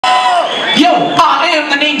Yo, I am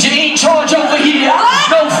the ninja in charge over here.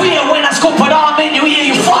 No fear when I scope an arm in your ear.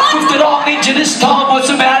 You fuck with the dog ninja this time. What's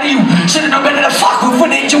the matter you? Should've known better to fuck with a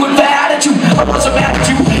ninja with bad at you. I wasn't mad at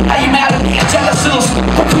you. Now you mad at me and jealous little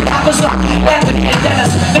I was like Anthony and Dennis.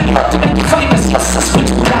 Then you have to make you famous. Yes, that's what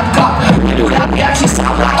you have got. You have me actually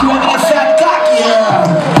sound like you have that fat cock. Yeah.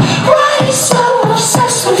 Why are you so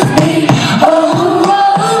obsessed with me? Oh,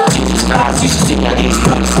 Jesus Christ, you should see my knees.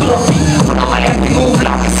 When I have to move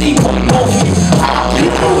like I see one more of you.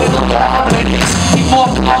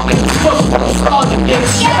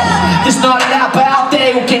 There's not an apple out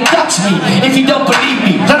there who can touch me. If you don't believe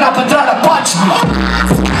me, run up and try to punch me.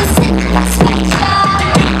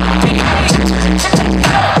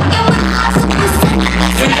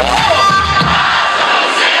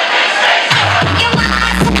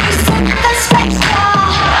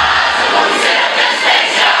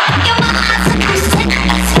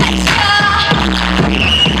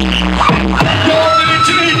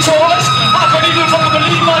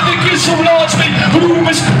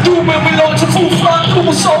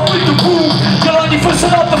 Assault with the room. You're on your first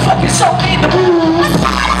and the fucking assault in the room.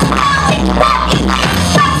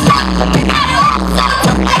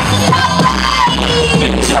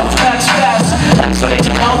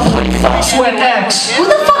 Sweat X. Who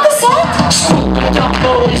the fuck is that?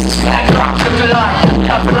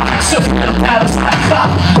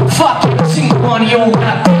 Fuck you, single one of you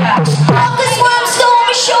got the axe. All this worm storm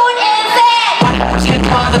is short and fat. I was hit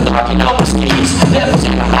by the fucking overseas. Never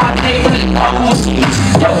seen a hot neighbor in overseas.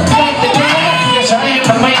 Yo, take the game. Yes, I am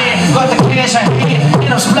the man. Got the cash I hate. You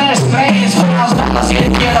know, splash plans. When I was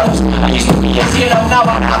in ghettos, I used to be a zero. Now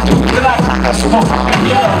I'm not doing good. I got some fucking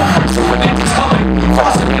ghetto.